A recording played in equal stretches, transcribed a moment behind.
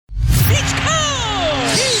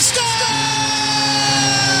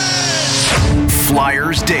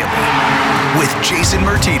Flyers Daily with Jason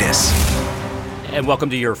Martinez. And welcome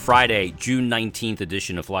to your Friday, June 19th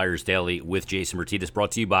edition of Flyers Daily with Jason Martinez,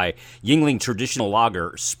 brought to you by Yuengling Traditional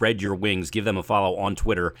Lager. Spread your wings. Give them a follow on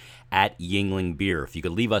Twitter at Yuengling Beer. If you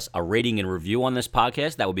could leave us a rating and review on this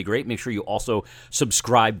podcast, that would be great. Make sure you also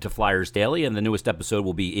subscribe to Flyers Daily, and the newest episode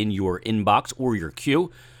will be in your inbox or your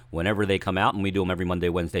queue whenever they come out, and we do them every Monday,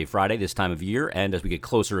 Wednesday, Friday this time of year. And as we get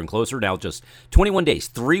closer and closer, now just 21 days,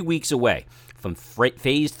 3 weeks away from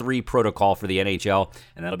Phase 3 protocol for the NHL,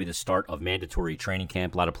 and that'll be the start of mandatory training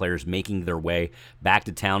camp. A lot of players making their way back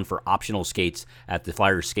to town for optional skates at the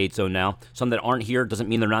Flyers skate zone now. Some that aren't here doesn't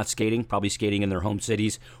mean they're not skating, probably skating in their home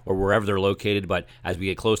cities or wherever they're located, but as we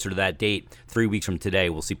get closer to that date, 3 weeks from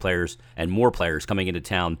today, we'll see players and more players coming into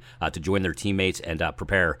town to join their teammates and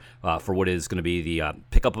prepare for what is going to be the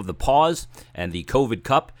pickup of the pause and the COVID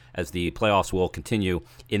Cup, as the playoffs will continue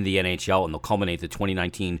in the NHL, and they'll culminate the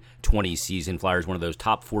 2019-20 season. Flyers, one of those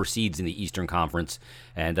top 4 seeds in the Eastern Conference,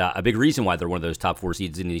 and a big reason why they're one of those top 4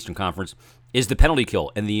 seeds in the Eastern Conference is the penalty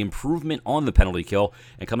kill and the improvement on the penalty kill.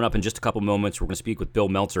 And coming up in just a couple moments, we're going to speak with Bill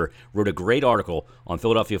Meltzer. Wrote a great article on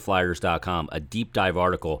PhiladelphiaFlyers.com, a deep dive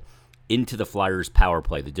article into the Flyers power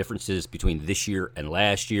play, the differences between this year and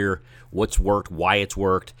last year, what's worked, why it's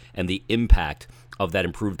worked, and the impact of that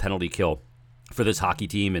improved penalty kill for this hockey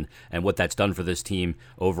team and what that's done for this team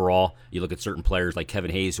overall. You look at certain players like Kevin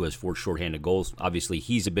Hayes, who has 4 shorthanded goals. Obviously,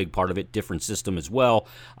 he's a big part of it. Different system as well.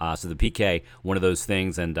 So the PK, one of those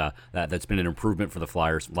things, and that's been an improvement for the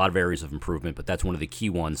Flyers. A lot of areas of improvement, but that's one of the key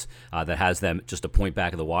ones that has them just a point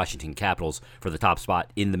back of the Washington Capitals for the top spot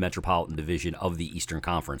in the Metropolitan Division of the Eastern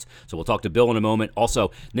Conference. So we'll talk to Bill in a moment.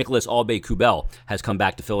 Also, Nicolas Aube-Kubel has come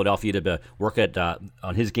back to Philadelphia to work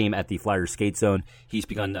on his game at the Flyers skate zone. He's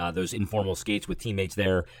begun those informal skates with teammates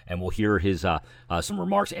there, and we'll hear his some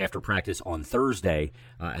remarks after practice on Thursday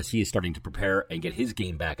as he is starting to prepare and get his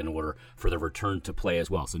game back in order for the return to play as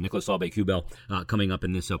well. So Nicolas Aube-Kubel coming up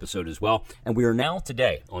in this episode as well. And we are now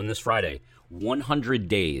today, on this Friday, 100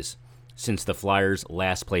 days since the Flyers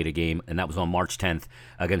last played a game, and that was on March 10th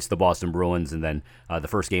against the Boston Bruins. And then the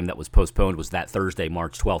first game that was postponed was that Thursday,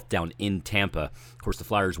 March 12th, down in Tampa. Of course, the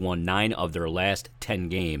Flyers won 9 of their last 10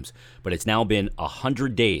 games, but it's now been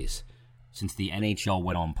 100 days since the NHL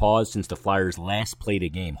went on pause, since the Flyers last played a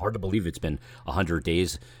game. Hard to believe it's been 100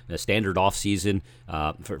 days. A standard offseason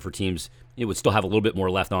for teams, it would still have a little bit more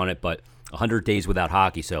left on it, but 100 days without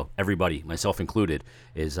hockey. So everybody, myself included,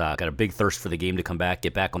 is got a big thirst for the game to come back,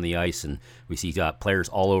 get back on the ice, and we see players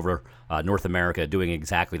all over North America doing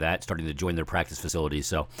exactly that, starting to join their practice facilities.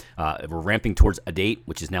 So we're ramping towards a date,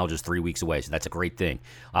 which is now just 3 weeks away, so that's a great thing.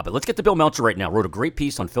 But let's get to Bill Meltzer right now. Wrote a great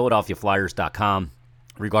piece on PhiladelphiaFlyers.com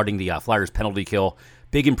regarding the Flyers penalty kill.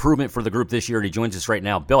 Big improvement for the group this year, and he joins us right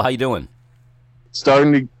now. Bill, how you doing?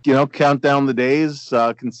 Starting to, count down the days.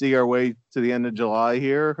 Can see our way to the end of July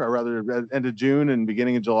here, or rather end of June and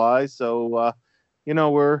beginning of July. So,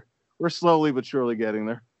 we're slowly but surely getting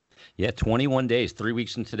there. Yeah, 21 days, 3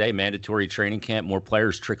 weeks from today, mandatory training camp, more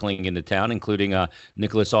players trickling into town, including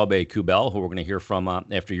Nicolas Aube-Kubel, who we're going to hear from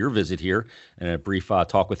after your visit here, and a brief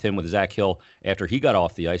talk with him with Zach Hill after he got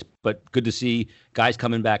off the ice. But good to see guys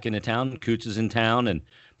coming back into town. Coots is in town, and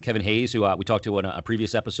Kevin Hayes, who we talked to in a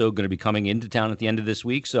previous episode, going to be coming into town at the end of this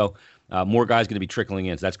week. So more guys going to be trickling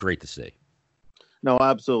in. So that's great to see. No,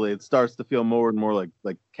 absolutely. It starts to feel more and more like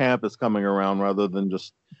camp is coming around rather than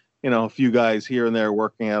just a few guys here and there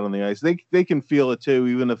working out on the ice. They can feel it too,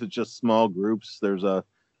 even if it's just small groups. There's a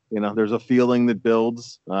feeling that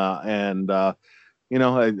builds. I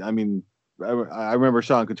remember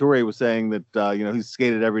Sean Couturier was saying that, he's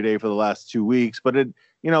skated every day for the last 2 weeks, but it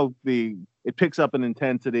picks up an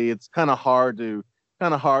intensity. It's kind of hard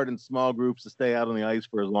in small groups to stay out on the ice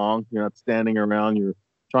for as long. You're not standing around. You're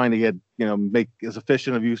trying to get, make as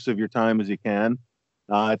efficient of use of your time as you can.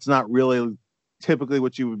 It's not really typically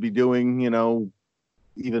what you would be doing,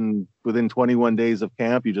 even within 21 days of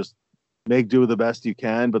camp. You just make do the best you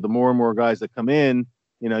can. But the more and more guys that come in,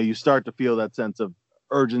 you start to feel that sense of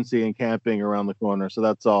urgency and camping around the corner. So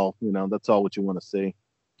that's all what you want to see.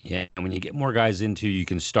 Yeah, and when you get more guys into, you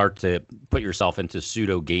can start to put yourself into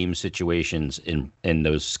pseudo game situations in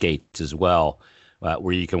those skates as well,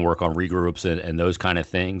 where you can work on regroups and those kind of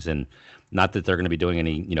things. And not that they're going to be doing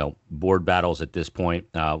any, board battles at this point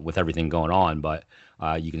with everything going on, but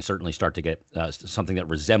you can certainly start to get something that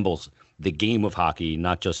resembles the game of hockey,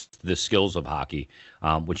 not just the skills of hockey,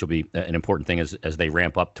 which will be an important thing as they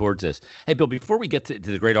ramp up towards this. Hey, Bill, before we get to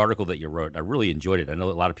the great article that you wrote, I really enjoyed it. I know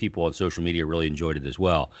a lot of people on social media really enjoyed it as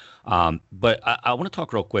well. But I want to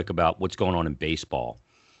talk real quick about what's going on in baseball,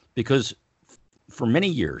 because for many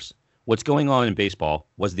years, what's going on in baseball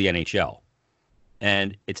was the NHL.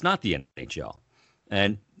 and it's not the NHL.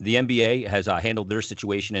 And the NBA has handled their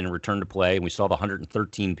situation in return to play, and we saw the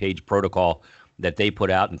 113-page protocol that they put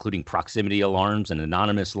out, including proximity alarms, an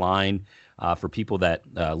anonymous line for people that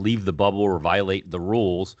leave the bubble or violate the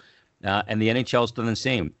rules. And the NHL has done the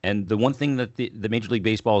same. And the one thing that the Major League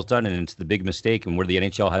Baseball has done, and it's the big mistake, and where the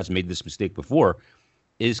NHL has made this mistake before,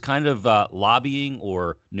 is kind of lobbying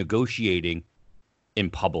or negotiating in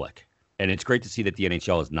public. And it's great to see that the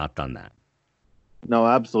NHL has not done that. No,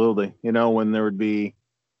 absolutely. When there would be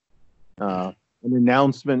an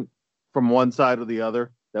announcement from one side or the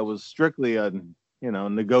other that was strictly a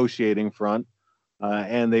negotiating front,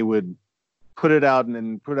 and they would put it out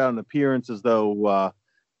and put out an appearance as though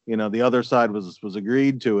the other side was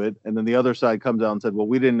agreed to it, and then the other side comes out and said, well,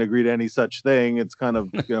 we didn't agree to any such thing. It's kind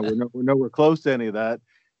of we're nowhere close to any of that.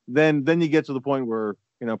 Then you get to the point where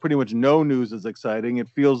pretty much no news is exciting. It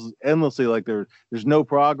feels endlessly like there's no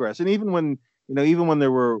progress, and even when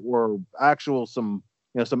there were some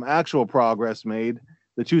actual progress made,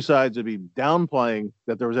 the two sides would be downplaying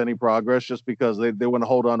that there was any progress just because they want to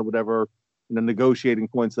hold on to whatever negotiating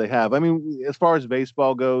points they have. I mean, as far as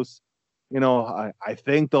baseball goes, I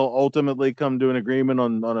think they'll ultimately come to an agreement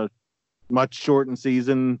on a much shortened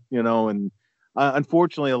season, and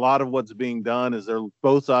unfortunately, a lot of what's being done is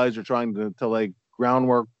both sides are trying to lay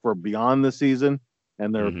groundwork for beyond the season,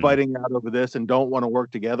 and they're fighting out over this and don't want to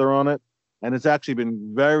work together on it. And it's actually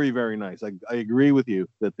been very, very nice. I agree with you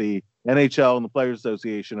that the NHL and the Players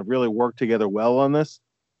Association have really worked together well on this.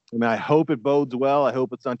 I mean, I hope it bodes well. I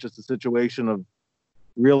hope it's not just a situation of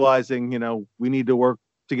realizing, we need to work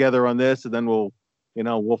together on this, and then we'll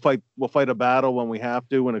fight a battle when we have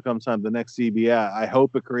to when it comes time to the next CBA. I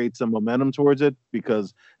hope it creates some momentum towards it,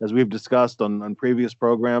 because as we've discussed on previous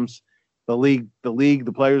programs, the league,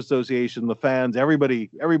 the Players Association, the fans, everybody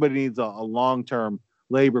needs a long-term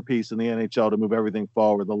labor piece in the NHL to move everything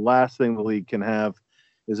forward. The last thing the league can have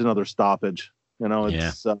is another stoppage. I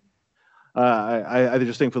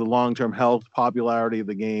just think for the long-term health, popularity of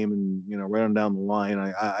the game, and right on down the line,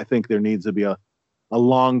 I think there needs to be a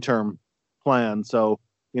long-term plan. So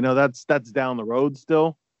that's down the road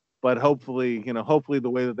still, but hopefully the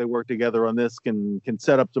way that they work together on this can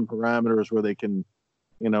set up some parameters where they can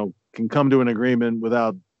come to an agreement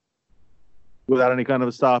without any kind of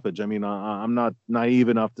a stoppage. I mean, I'm not naive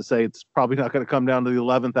enough to say it's probably not going to come down to the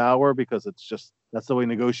 11th hour, because that's the way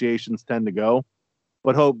negotiations tend to go.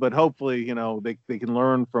 But hopefully, they can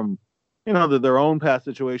learn from, their own past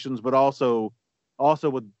situations, but also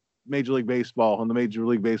what Major League Baseball and the Major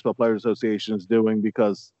League Baseball Players Association is doing,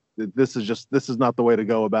 because this is not the way to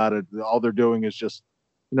go about it. All they're doing is just,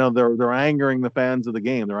 they're angering the fans of the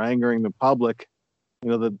game. They're angering the public,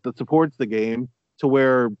 that supports the game, to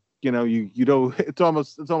where you don't. It's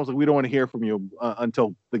almost like we don't want to hear from you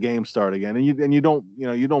until the games start again, and you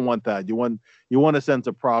don't want that. You want a sense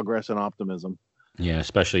of progress and optimism. Yeah,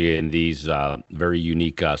 especially in these very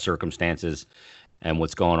unique circumstances and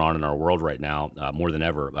what's going on in our world right now, more than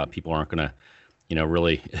ever. People aren't going to,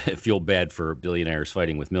 really feel bad for billionaires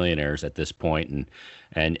fighting with millionaires at this point.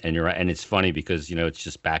 And you're right. And it's funny because, it's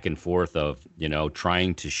just back and forth of,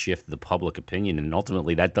 trying to shift the public opinion. And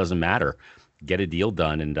ultimately that doesn't matter. Get a deal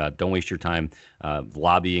done, and don't waste your time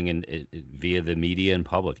lobbying and via the media and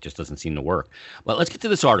public. It just doesn't seem to work. Well, let's get to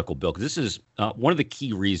this article, Bill, because this is one of the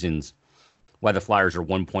key reasons why the Flyers are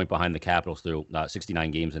 1 point behind the Capitals through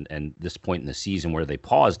 69 games and this point in the season where they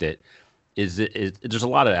paused it. Is there's a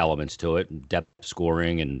lot of elements to it: depth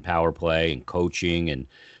scoring and power play and coaching and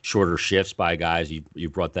shorter shifts by guys. You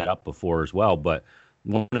brought that up before as well. But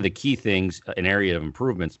one of the key things, an area of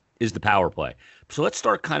improvements, is the power play. So let's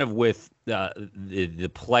start kind of with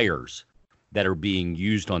the players that are being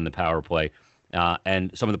used on the power play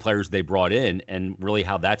and some of the players they brought in, and really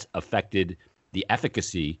how that's affected the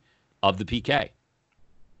efficacy of the PK.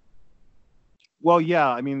 Well, yeah,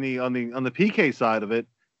 I mean, on the PK side of it,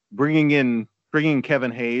 bringing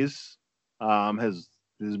Kevin Hayes has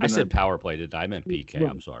been. I said power play, did I? I meant PK.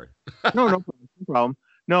 I'm sorry. No problem.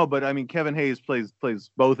 No, but I mean, Kevin Hayes plays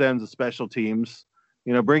both ends of special teams.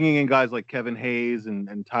 Bringing in guys like Kevin Hayes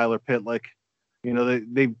and Tyler Pitlick,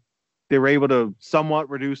 they were able to somewhat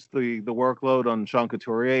reduce the workload on Sean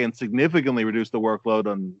Couturier and significantly reduce the workload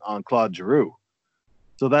on Claude Giroux.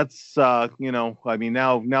 So that's, I mean,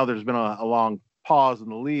 now there's been a long pause in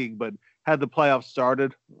the league, but had the playoffs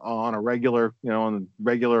started on a regular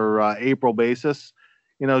April basis,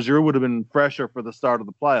 Giroux would have been fresher for the start of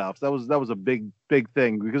the playoffs. That was a big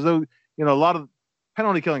thing, because a lot of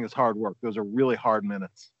penalty killing is hard work. Those are really hard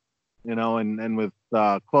minutes, and with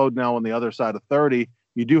Claude now on the other side of 30,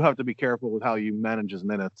 you do have to be careful with how you manage his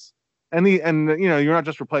minutes. and you're not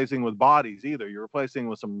just replacing with bodies either. You're replacing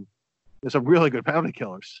with some really good penalty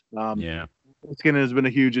killers. Yeah. Skinner has been a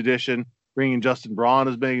huge addition. Bringing Justin Braun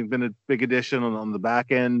has been a big addition on the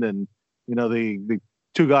back end, and the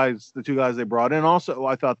two guys they brought in. Also,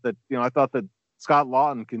 I thought that Scott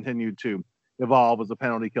Lawton continued to evolve as a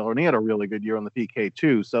penalty killer, and he had a really good year on the PK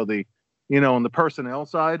too. So on the personnel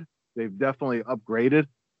side, they've definitely upgraded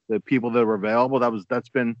the people that were available. That's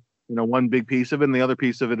been one big piece of it. And the other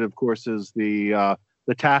piece of it, of course, is the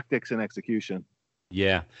tactics and execution.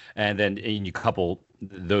 Yeah, and then you couple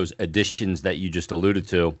those additions that you just alluded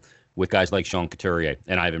to with guys like Sean Couturier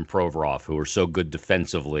and Ivan Provorov, who are so good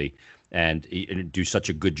defensively and do such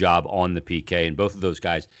a good job on the PK, and both of those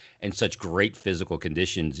guys in such great physical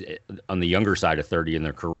conditions on the younger side of 30 in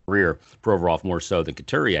their career, Provorov more so than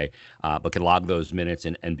Couturier, but can log those minutes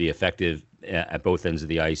and be effective at both ends of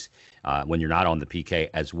the ice when you're not on the PK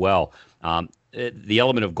as well. The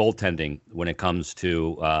element of goaltending when it comes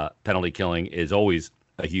to penalty killing is always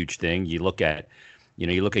a huge thing. You look at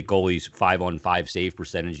goalies 5-on-5 save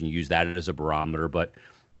percentage and use that as a barometer, but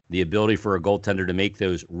the ability for a goaltender to make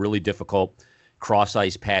those really difficult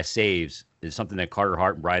cross-ice pass saves is something that Carter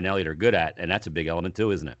Hart and Brian Elliott are good at, and that's a big element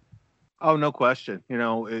too, isn't it? Oh, no question.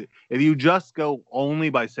 If you just go only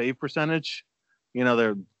by save percentage,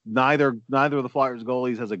 they're neither of the Flyers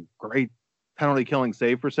goalies has a great penalty killing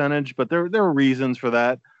save percentage, but there are reasons for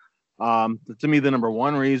that. To me, the number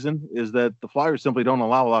one reason is that the Flyers simply don't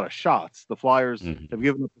allow a lot of shots. The Flyers have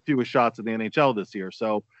given up the fewest shots in the NHL this year.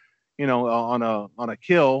 So, on a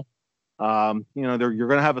kill, you're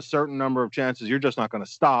going to have a certain number of chances. You're just not going to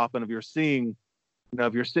stop. And if you're seeing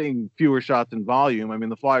fewer shots in volume, I mean,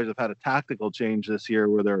 the Flyers have had a tactical change this year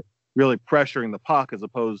where they're really pressuring the puck as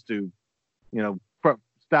opposed to,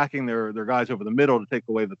 stacking their guys over the middle to take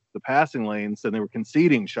away the passing lanes, and they were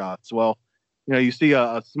conceding shots. Well, you see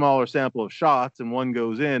a smaller sample of shots and one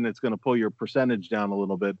goes in, it's going to pull your percentage down a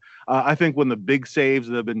little bit. I think when the big saves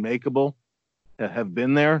that have been makeable have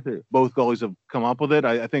been there, both goalies have come up with it.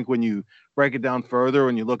 I think when you break it down further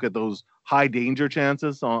and you look at those high danger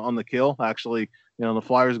chances on the kill, actually, the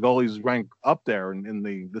Flyers goalies rank up there in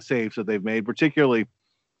the saves that they've made, particularly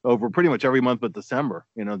over pretty much every month but December.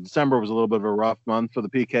 December was a little bit of a rough month for the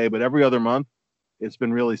PK, but every other month it's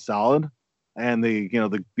been really solid. And the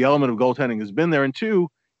element of goaltending has been there. And two,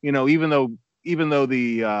 even though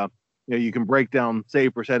the you can break down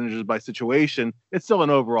save percentages by situation, it's still an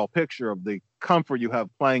overall picture of the comfort you have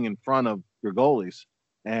playing in front of your goalies.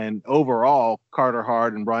 And overall, Carter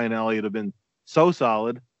Hart and Brian Elliott have been so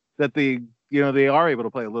solid that they are able to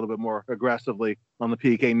play a little bit more aggressively on the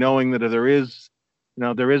PK, knowing that if there is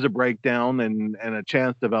a breakdown and a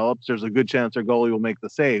chance develops, there's a good chance their goalie will make the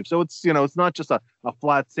save. So it's not just a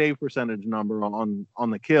flat save percentage number on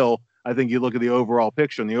the kill. I think you look at the overall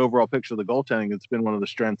picture, and the overall picture of the goaltending, it's been one of the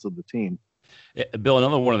strengths of the team. Bill,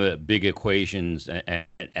 another one of the big equations and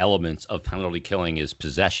elements of penalty killing is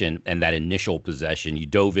possession, and that initial possession. You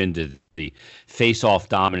dove into the face-off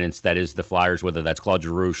dominance that is the Flyers, whether that's Claude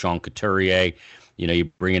Giroux, Sean Couturier. You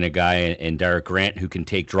bring in a guy in Derek Grant who can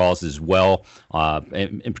take draws as well,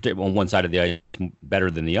 in particular on one side of the ice better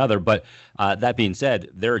than the other. But that being said,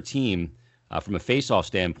 they're a team from a face-off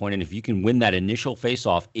standpoint, and if you can win that initial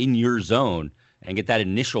face-off in your zone and get that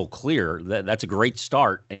initial clear, that's a great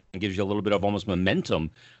start and gives you a little bit of almost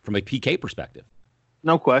momentum from a PK perspective.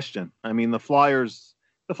 No question. I mean, the Flyers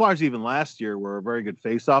even last year were a very good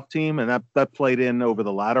face-off team, and that played in over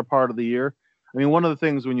the latter part of the year. I mean, one of the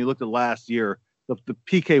things when you looked at last year, the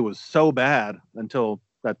PK was so bad until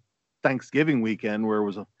that Thanksgiving weekend where it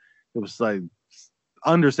was like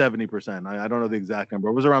under 70%. I don't know the exact number.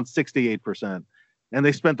 It was around 68%. And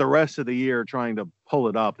they spent the rest of the year trying to pull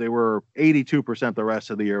it up. They were 82% the rest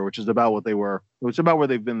of the year, which is about what they were. It's about where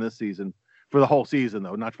they've been this season, for the whole season,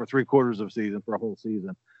 though, not for 3/4 of season, for a whole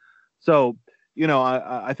season. So,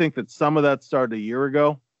 I think that some of that started a year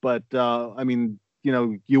ago. But,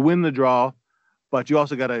 you win the draw, but you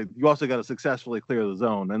also got to successfully clear the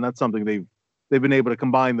zone. And that's something they've been able to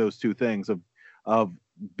combine those two things of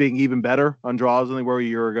being even better on draws than they were a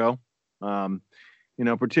year ago.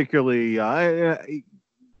 Particularly,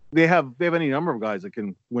 they have any number of guys that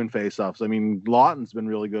can win faceoffs. I mean, Lawton's been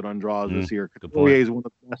really good on draws this year. Couturier is one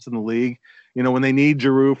of the best in the league. When they need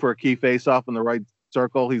Giroux for a key faceoff in the right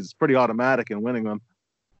circle, he's pretty automatic in winning them.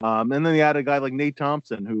 And then they add a guy like Nate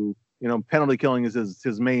Thompson, who, penalty killing is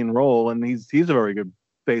his main role, and he's a very good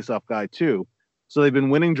faceoff guy too. So they've been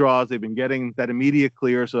winning draws. They've been getting that immediate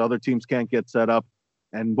clear so other teams can't get set up.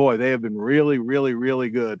 And boy, they have been really, really, really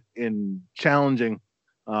good in challenging,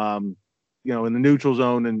 in the neutral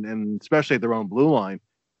zone and especially at their own blue line.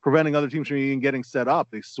 preventing other teams from even getting set up.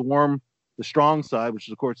 They swarm the strong side, which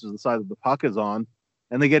of course is the side that the puck is on,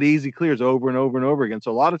 and they get easy clears over and over and over again.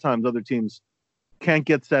 So a lot of times other teams can't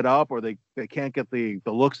get set up, or they can't get the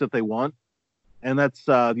looks that they want. And that's,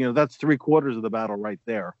 that's 3/4 of the battle right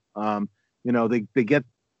there. They get,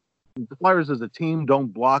 the Flyers as a team don't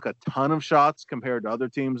block a ton of shots compared to other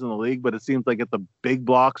teams in the league, but it seems they get the big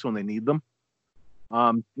blocks when they need them.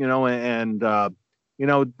 It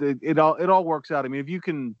all works out. I mean, if you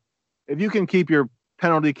can keep your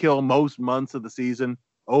penalty kill most months of the season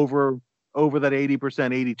over that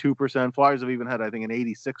 80%, 82%, Flyers have even had, I think, an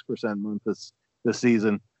 86% month this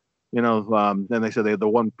season. Then they said they had the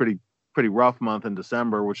one pretty rough month in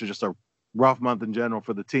December, which is just a rough month in general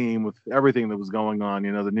for the team with everything that was going on.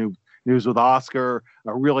 The new news with Oscar,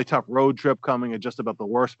 a really tough road trip coming at just about the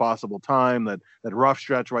worst possible time, that rough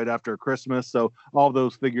stretch right after Christmas. So all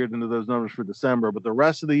those figured into those numbers for December. But the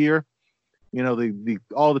rest of the year,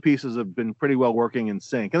 all the pieces have been pretty well working in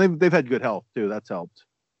sync, and they've had good health too. That's helped.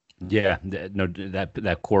 Yeah,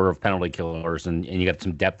 that core of penalty killers, and you got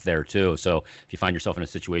some depth there too. So if you find yourself in a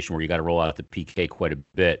situation where you got to roll out the PK quite a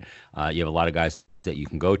bit, you have a lot of guys that you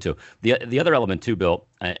can go to. The other element too, Bill,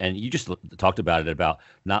 and you just talked about it, about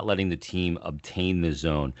not letting the team obtain the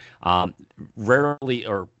zone. Rarely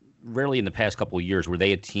in the past couple of years were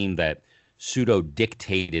they a team that pseudo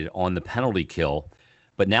dictated on the penalty kill.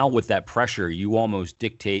 But now with that pressure, you almost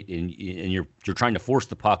dictate, and you're trying to force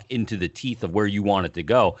the puck into the teeth of where you want it to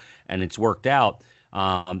go, and it's worked out.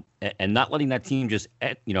 And not letting that team just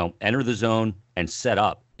enter the zone and set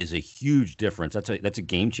up is a huge difference. That's a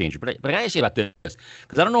game changer. But I got to ask you about this,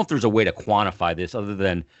 because I don't know if there's a way to quantify this other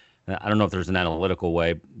than, I don't know if there's an analytical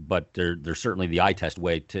way, but there's certainly the eye test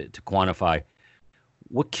way to quantify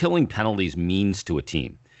what killing penalties means to a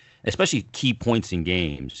team, especially key points in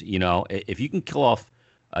games. If you can kill off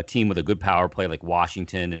a team with a good power play like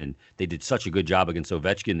Washington, and they did such a good job against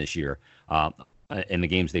Ovechkin this year in the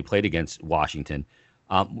games they played against Washington.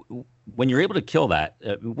 When you're able to kill that,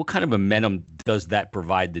 what kind of momentum does that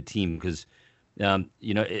provide the team? Because a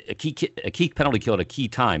key penalty kill at a key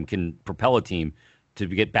time can propel a team to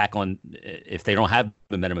get back on, if they don't have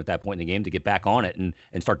momentum at that point in the game, to get back on it and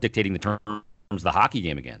start dictating the terms of the hockey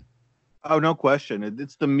game again. Oh, no question.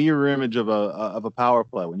 It's the mirror image of a power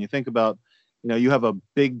play. When you think about, you have a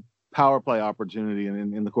big power play opportunity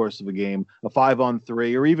in the course of a game, a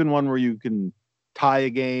 5-on-3, or even one where you can tie a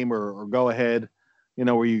game or go ahead,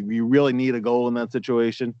 where you really need a goal in that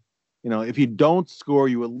situation. If you don't score,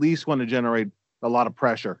 you at least want to generate a lot of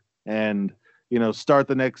pressure and, start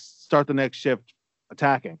the next shift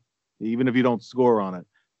attacking, even if you don't score on it.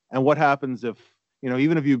 And what happens if,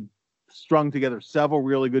 even if you strung together several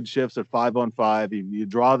really good shifts at 5-on-5, you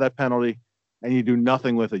draw that penalty and you do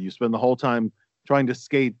nothing with it. You spend the whole time trying to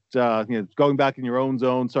skate, going back in your own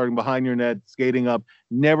zone, starting behind your net, skating up,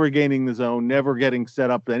 never gaining the zone, never getting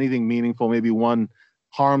set up to anything meaningful, maybe one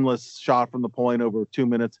harmless shot from the point over 2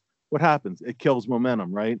 minutes. What happens? It kills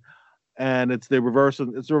momentum, right? And it's the reverse.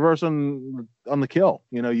 It's the reverse on the kill.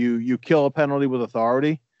 You kill a penalty with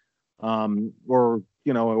authority, or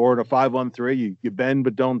in a 5-on-3, you bend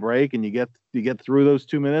but don't break, and you get through those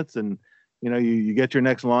 2 minutes, and you get your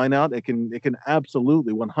next line out. It can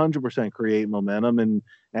absolutely 100% create momentum, and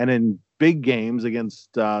in big games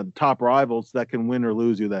against top rivals, that can win or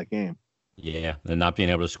lose you that game. Yeah, and not being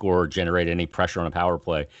able to score or generate any pressure on a power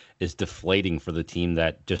play is deflating for the team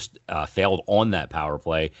that just failed on that power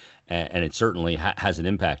play, and it certainly has an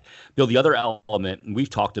impact. Bill, the other element, we've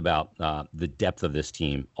talked about the depth of this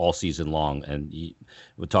team all season long, and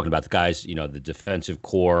we're talking about the guys, the defensive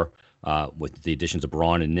core, with the additions of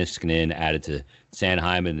Braun and Niskanen added to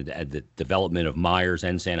Sanheim, and the development of Myers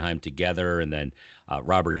and Sanheim together, and then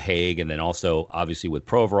Robert Haig, and then also obviously with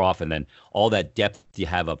Provorov, and then all that depth you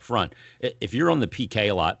have up front. If you're on the PK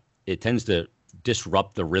a lot, it tends to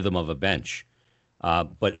disrupt the rhythm of a bench.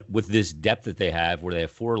 But with this depth that they have, where they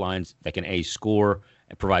have four lines that can score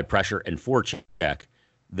and provide pressure and forecheck,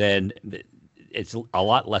 then it's a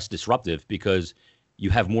lot less disruptive because you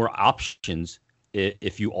have more options.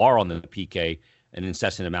 If you are on the PK an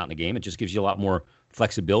incessant amount in the game, it just gives you a lot more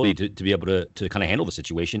flexibility to be able to kind of handle the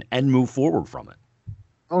situation and move forward from it.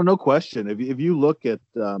 Oh, no question. If you look at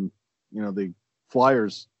the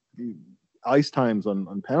Flyers ice times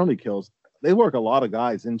on penalty kills, they work a lot of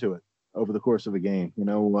guys into it over the course of a game.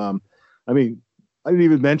 I mean, I didn't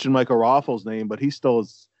even mention Michael Raffel's name, but he still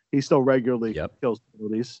regularly kills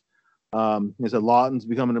penalties. He said Lawton's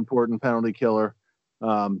become an important penalty killer.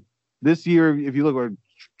 This year, if you look at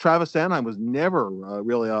Travis Sanheim, was never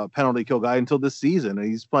really a penalty kill guy until this season. And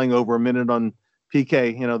he's playing over a minute on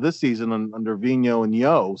PK, this season under Vigneault and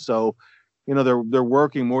Yo. So, they're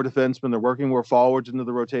working more defensemen, they're working more forwards into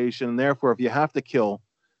the rotation, and therefore, if you have to kill,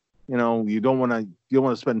 you don't want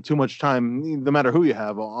to spend too much time, no matter who you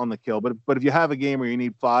have on the kill. But if you have a game where you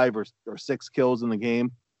need 5 or 6 kills in the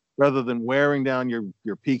game, rather than wearing down your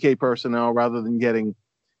PK personnel, rather than getting,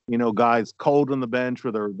 guys cold on the bench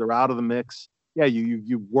where they're out of the mix. Yeah,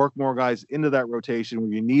 you work more guys into that rotation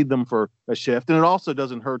where you need them for a shift, and it also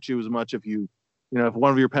doesn't hurt you as much if if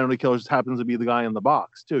one of your penalty killers happens to be the guy in the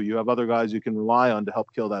box too. You have other guys you can rely on to help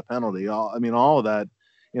kill that penalty. All of that,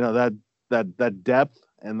 that depth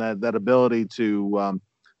and that ability to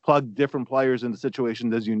plug different players into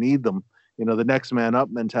situations as you need them. The next man up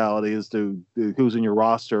mentality is to who's in your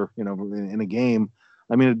roster, in a game.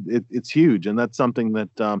 It's huge, and that's something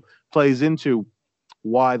that plays into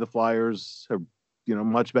why the Flyers are,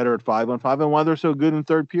 much better at 5-on-5 and why they're so good in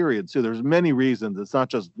third period. So there's many reasons. It's not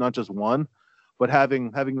just one, but having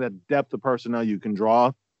that depth of personnel you can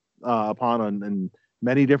draw upon in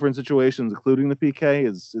many different situations, including the PK,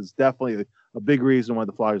 is definitely a big reason why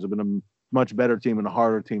the Flyers have been a much better team and a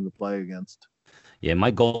harder team to play against. Yeah,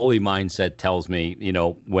 my goalie mindset tells me,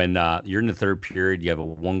 when you're in the third period, you have a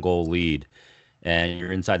 1-goal lead, and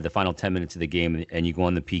you're inside the final 10 minutes of the game, and you go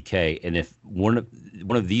on the PK, and if one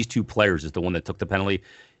of these two players is the one that took the penalty,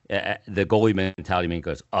 the goalie mentality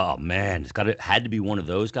goes, oh man, had to be one of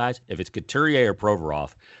those guys. If it's Couturier or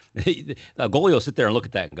Provorov, a goalie will sit there and look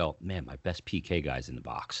at that and go, man, my best PK guy's in the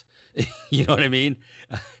box. You know what I mean?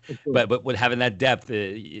 But with having that depth,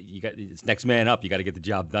 it's next man up. You got to get the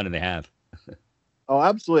job done, and they have. Oh,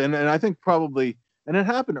 absolutely. And I think probably, and it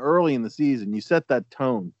happened early in the season. You set that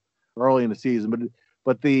tone early in the season,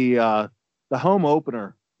 but the home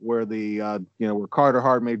opener where where Carter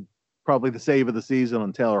Hart made probably the save of the season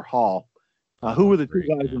on Taylor Hall. Who were the two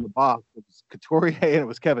guys in the box? It was Couturier and it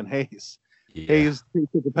was Kevin Hayes. Yeah. Hayes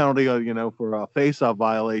took the penalty, for a face-off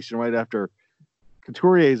violation right after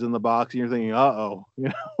Couturier's in the box, and you're thinking,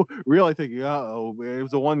 really thinking, uh-oh. It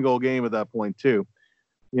was a 1-goal game at that point too,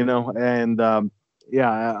 and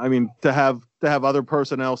to have other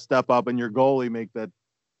personnel step up and your goalie make that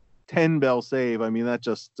 10-bell save,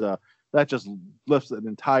 that just lifts an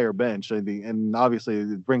entire bench, and obviously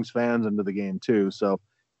it brings fans into the game too. So,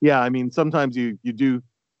 yeah, sometimes you do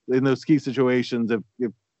in those key situations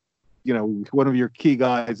if one of your key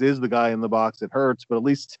guys is the guy in the box, it hurts, but at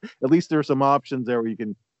least there's some options there where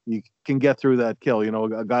you can get through that kill.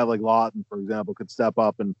 A guy like Lawton, for example, could step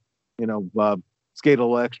up and skate a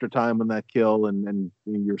little extra time on that kill, and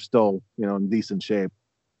you're still in decent shape.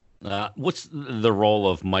 What's the role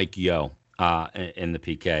of Mike Yeo in the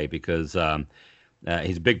PK? Because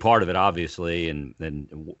he's a big part of it, obviously, and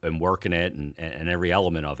working it and every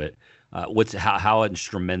element of it. How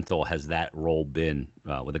instrumental has that role been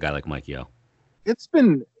with a guy like Mike Yeo? It's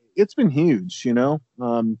been huge.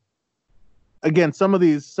 Again, some of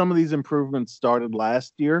these improvements started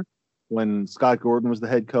last year when Scott Gordon was the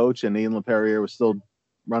head coach and Ian LaPerriere was still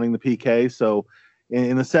running the PK. So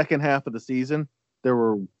in the second half of the season, there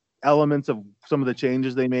were elements of some of the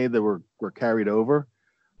changes they made that were carried over.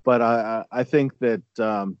 But I think that,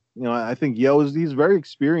 I think he's very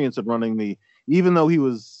experienced at running even though he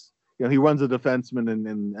was, he runs a defenseman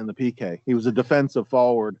in the PK. He was a defensive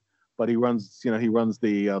forward, but he runs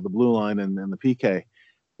the blue line and the PK.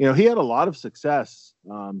 He had a lot of success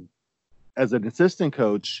as an assistant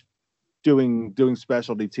coach doing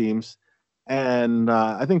specialty teams. And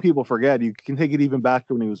I think people forget, you can take it even back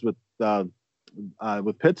to when he was with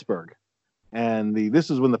Pittsburgh. And this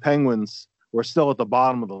is when the Penguins were still at the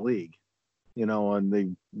bottom of the league, and they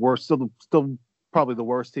were still probably the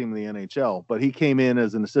worst team in the NHL. But he came in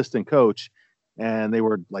as an assistant coach, and they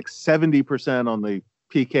were like 70% on the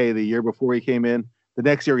PK the year before he came in. The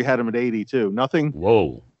next year he had him at 82. Nothing.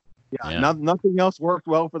 Whoa. Yeah. Nothing else worked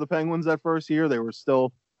well for the Penguins that first year. They were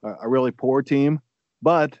still a really poor team,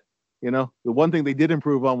 but the one thing they did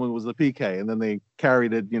improve on was the PK, and then they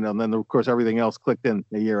carried it, and then of course everything else clicked in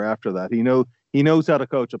a year after that. He knows how to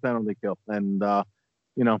coach a penalty kill, and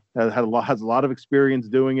has a lot of experience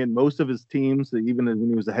doing it. Most of his teams, even when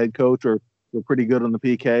he was a head coach, were pretty good on the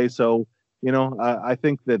PK. So, I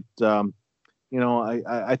think that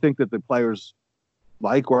I think that the players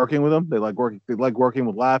like working with him. They like working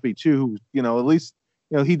with Lappy too. At least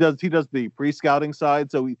he does the pre-scouting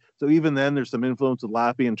side. So even then, there's some influence of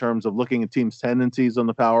Lappy in terms of looking at teams' tendencies on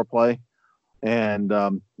the power play, and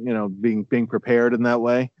being prepared in that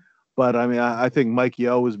way. But I think Mike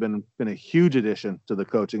Yeo has been a huge addition to the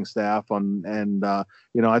coaching staff, and I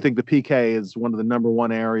think the PK is one of the number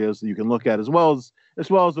one areas that you can look at, as well as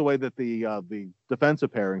the way that the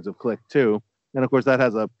defensive pairings have clicked too. And of course, that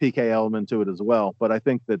has a PK element to it as well. But I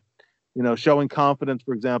think that showing confidence.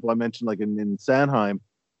 For example, I mentioned like in Sanheim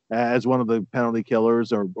as one of the penalty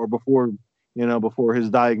killers, or before before his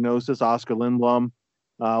diagnosis, Oscar Lindblom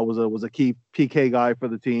was a key PK guy for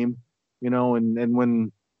the team.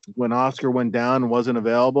 And when Oscar went down and wasn't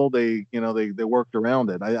available, they worked around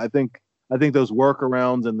it. I think those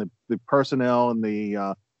workarounds and the personnel and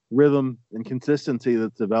the rhythm and consistency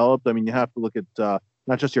that's developed. I mean, you have to look at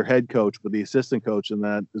not just your head coach, but the assistant coach in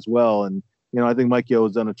that as well. And I think Mike Yeo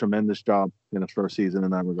has done a tremendous job in his first season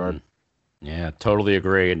in that regard. Yeah, totally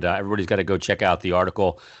agree. And everybody's got to go check out the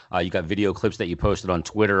article. You got video clips that you posted on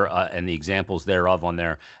Twitter and the examples thereof on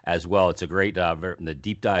there as well. It's a great the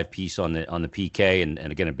deep dive piece on the PK, and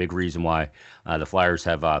again, a big reason why the Flyers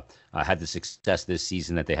have had the success this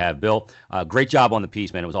season that they have. Bill, great job on the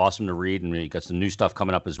piece, man. It was awesome to read, and you got some new stuff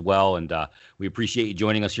coming up as well. And we appreciate you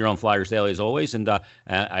joining us here on Flyers Daily as always. And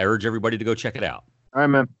I urge everybody to go check it out. All right,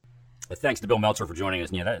 man. Thanks to Bill Meltzer for joining us.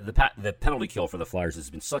 And yeah, the penalty kill for the Flyers has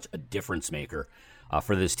been such a difference maker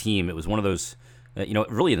for this team. It was one of those,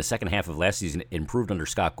 really in the second half of last season, it improved under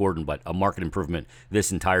Scott Gordon, but a marked improvement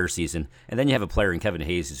this entire season. And then you have a player in Kevin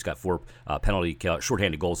Hayes who's got 4 penalty kill,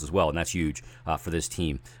 shorthanded goals as well, and that's huge for this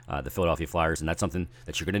team, the Philadelphia Flyers. And that's something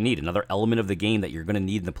that you're going to need, another element of the game that you're going to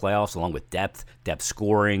need in the playoffs, along with depth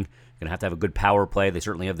scoring. Going to have a good power play. They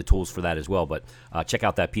certainly have the tools for that as well. But check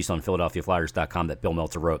out that piece on PhiladelphiaFlyers.com that Bill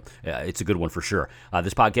Meltzer wrote. It's a good one for sure.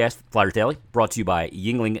 This podcast, Flyers Daily, brought to you by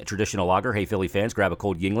Yuengling Traditional Lager. Hey, Philly fans, grab a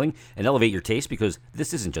cold Yuengling and elevate your taste, because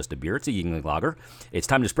this isn't just a beer. It's a Yuengling Lager. It's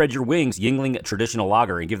time to spread your wings, Yuengling Traditional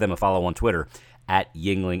Lager, and give them a follow on Twitter at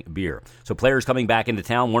Yuengling Beer. So players coming back into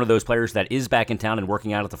town. One of those players that is back in town and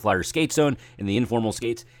working out at the Flyers skate zone in the informal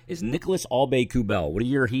skates is Nicholas Aube-Kubel. What a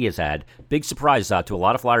year he has had. Big surprise to a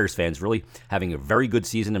lot of Flyers fans, really having a very good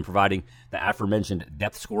season and providing the aforementioned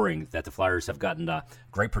depth scoring that the Flyers have gotten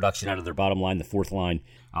great production out of their bottom line, the fourth line,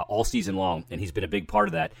 all season long, and he's been a big part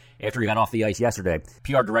of that. After he got off the ice yesterday,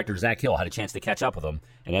 PR director Zach Hill had a chance to catch up with him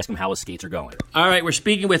and ask him how his skates are going. All right, we're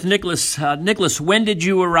speaking with Nicholas. Nicholas, when did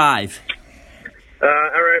you arrive? I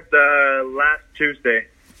arrived last Tuesday.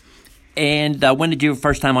 And when did you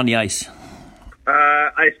first time on the ice?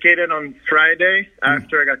 I skated on Friday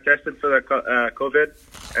after I got tested for the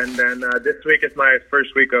COVID, and then this week is my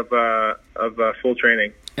first week of full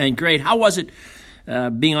training. And great. How was it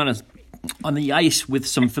being on the ice with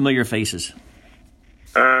some familiar faces?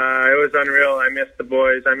 It was unreal. I missed the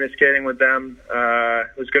boys. I missed skating with them.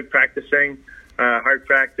 It was good practicing, hard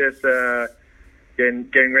practice,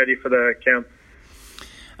 getting ready for the camp.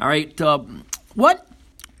 All right. What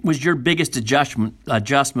was your biggest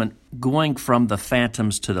adjustment going from the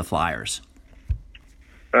Phantoms to the Flyers?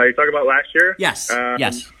 You talking about last year? Yes.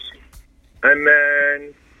 Yes. And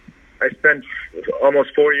then I spent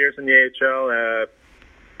almost 4 years in the AHL,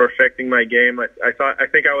 perfecting my game. I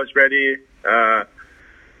think I was ready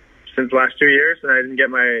since the last 2 years, and I didn't get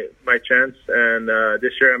my chance. And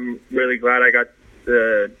this year, I'm really glad I got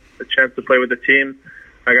the chance to play with the team.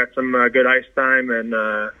 I got some good ice time, and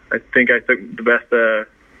I think I took the best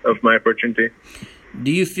of my opportunity.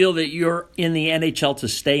 Do you feel that you're in the NHL to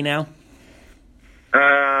stay now?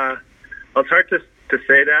 It's hard to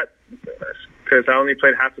say that because I only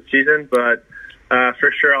played half the season, but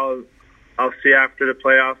for sure I'll see after the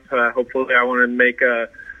playoffs. Hopefully, I want to make a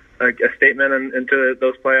statement into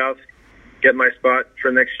those playoffs, get my spot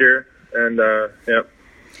for next year, and yeah.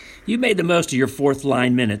 You made the most of your fourth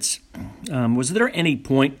line minutes. Was there any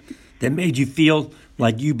point that made you feel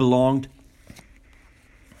like you belonged?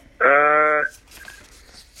 I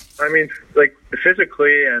mean, like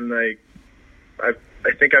physically, and like I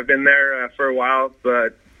think I've been there for a while,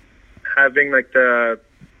 but having like the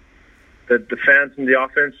fans in the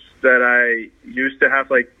offense that I used to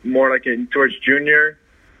have, like more like in towards junior.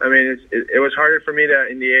 I mean, it was harder for me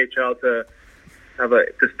in the AHL to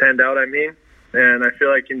to stand out. I mean. And I feel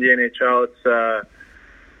like in the NHL,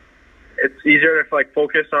 it's easier to like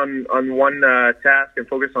focus on one task and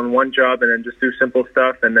focus on one job, and then just do simple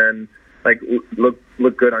stuff, and then like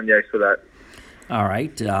look good on the ice for that. All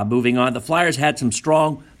right, moving on. The Flyers had some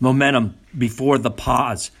strong momentum before the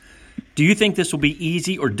pause. Do you think this will be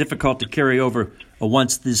easy or difficult to carry over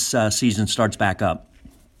once this season starts back up?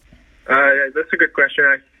 That's a good question.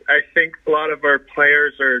 I think a lot of our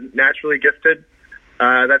players are naturally gifted.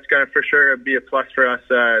 That's going to for sure be a plus for us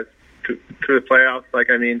through the playoffs. Like,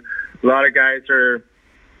 I mean, a lot of guys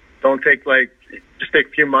don't take just take a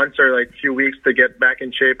few months or like a few weeks to get back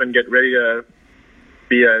in shape and get ready to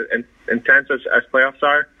be intense as playoffs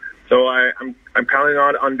are. So I'm counting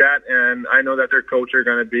on that, and I know that their coach are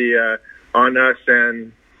going to be on us.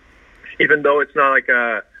 And even though it's not like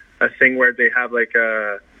a thing where they have like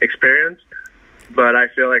experience, but I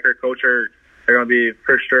feel like our coach are going to be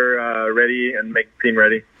for sure ready and make the team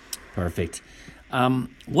ready. Perfect.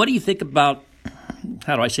 What do you think about,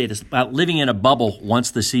 how do I say this, about living in a bubble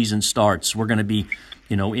once the season starts? We're going to be,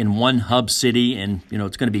 in one hub city, and,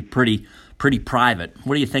 it's going to be pretty private.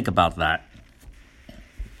 What do you think about that?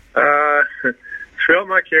 Throughout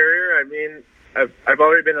my career, I mean, I've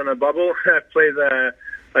already been on a bubble. I've played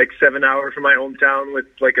 7 hours from my hometown with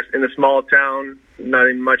in a small town,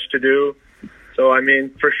 nothing much to do. So I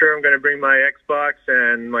mean, for sure, I'm going to bring my Xbox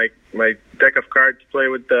and my deck of cards to play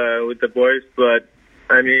with the boys. But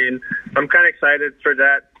I mean, I'm kind of excited for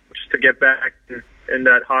that, just to get back in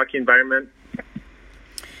that hockey environment.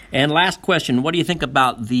 And last question: what do you think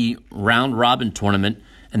about the round robin tournament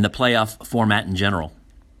and the playoff format in general?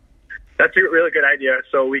 That's a really good idea.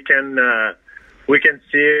 So we can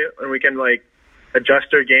see and we can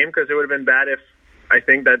adjust our game, because it would have been bad if I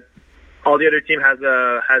think that all the other team has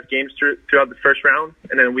games throughout the first round,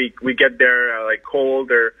 and then we get there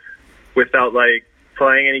cold or without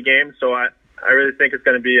playing any games. So I really think it's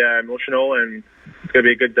going to be emotional, and it's going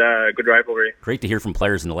to be a good rivalry. Great to hear from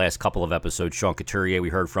players in the last couple of episodes. Sean Couturier, we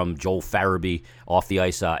heard from Joel Farabee off the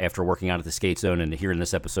ice after working out at the skate zone, and here in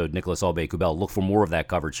this episode, Nicolas Aube-Kubel. Look for more of that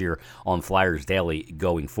coverage here on Flyers Daily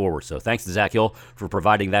going forward. So thanks to Zach Hill for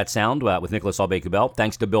providing that sound with Nicolas Aube-Kubel.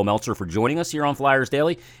 Thanks to Bill Meltzer for joining us here on Flyers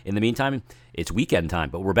Daily. In the meantime, it's weekend time,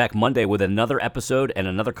 but we're back Monday with another episode and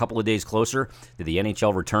another couple of days closer to the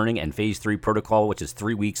NHL returning and Phase 3 protocol, which is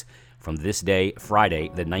 3 weeks from this day, Friday,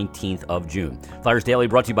 the 19th of June. Flyers Daily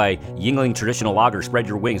brought to you by Yuengling Traditional Lager. Spread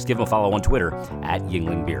your wings. Give them a follow on Twitter at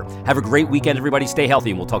Yuengling Beer. Have a great weekend, everybody. Stay healthy,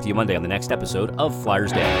 and we'll talk to you Monday on the next episode of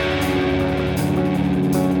Flyers Daily.